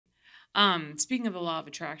Speaking of the law of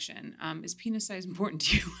attraction, is penis size important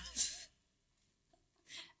to you?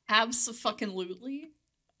 Abso-fucking-lutely.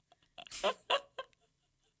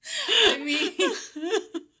 I mean,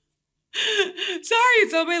 sorry,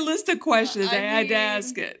 it's on my list of questions. I had to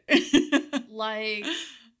ask it. Like,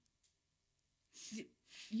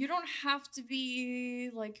 you don't have to be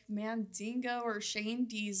like Mandingo or Shane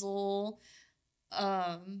Diesel,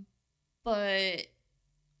 but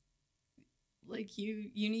like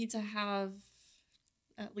you need to have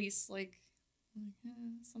at least like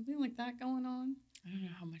something like that going on. I don't know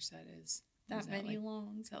how much that is. That many like,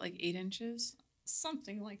 long. Is that like 8 inches?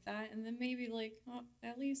 Something like that, and then maybe like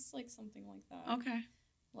at least like something like that. Okay.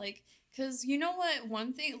 Like, cause you know what?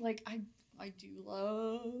 One thing, like I do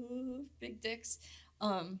love big dicks,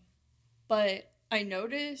 but I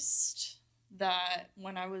noticed that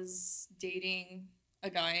when I was dating a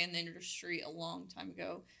guy in the industry a long time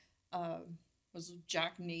ago, was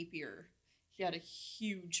Jack Napier. He had a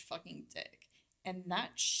huge fucking dick, and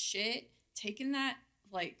that shit, taking that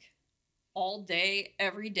like all day,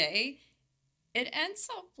 every day, it ends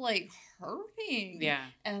up like hurting. Yeah.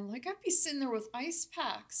 And like I'd be sitting there with ice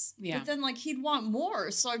packs. Yeah. But then like he'd want more.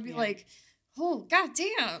 So I'd be Yeah. like, oh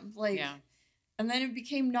goddamn. Like, Yeah. and then it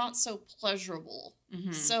became not so pleasurable.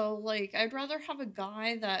 Mm-hmm. So like I'd rather have a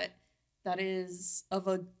guy that is of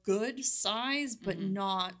a good size, but Mm-hmm.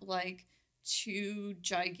 not like too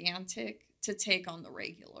gigantic to take on the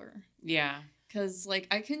regular. Yeah. Because, like,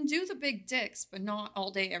 I can do the big dicks, but not all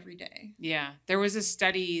day, every day. Yeah. There was a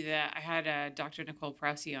study that I had Dr. Nicole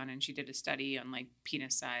Pressey on, and she did a study on, like,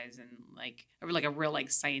 penis size and, like a real, like,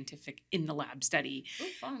 scientific in-the-lab study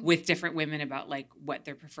with different women about, like, what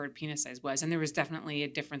their preferred penis size was. And there was definitely a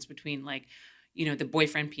difference between, like, you know, the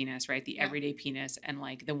boyfriend penis, right? The everyday penis and,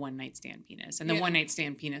 like, the one-night stand penis. And the one-night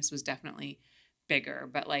stand penis was definitely bigger.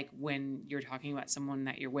 But, like, when you're talking about someone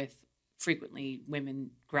that you're with, frequently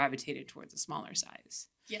women gravitated towards a smaller size.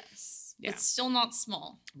 Yes. Yeah. But still not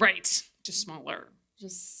small. Right. Just smaller.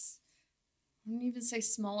 Just, I wouldn't even say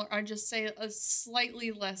smaller. I just say a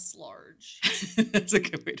slightly less large. That's a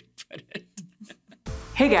good way to put it.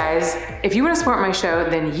 Hey guys, if you want to support my show,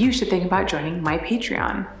 then you should think about joining my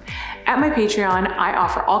Patreon. At my Patreon, I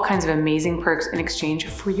offer all kinds of amazing perks in exchange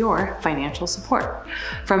for your financial support.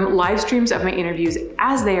 From live streams of my interviews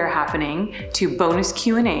as they are happening, to bonus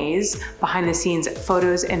Q&As, behind the scenes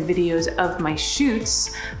photos and videos of my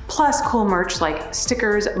shoots, plus cool merch like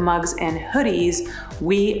stickers, mugs, and hoodies,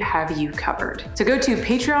 we have you covered. So go to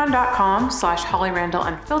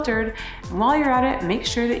patreon.com/HollyRandallUnfiltered, and while you're at it, make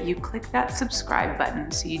sure that you click that subscribe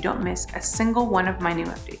button so you don't miss a single one of my new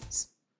updates.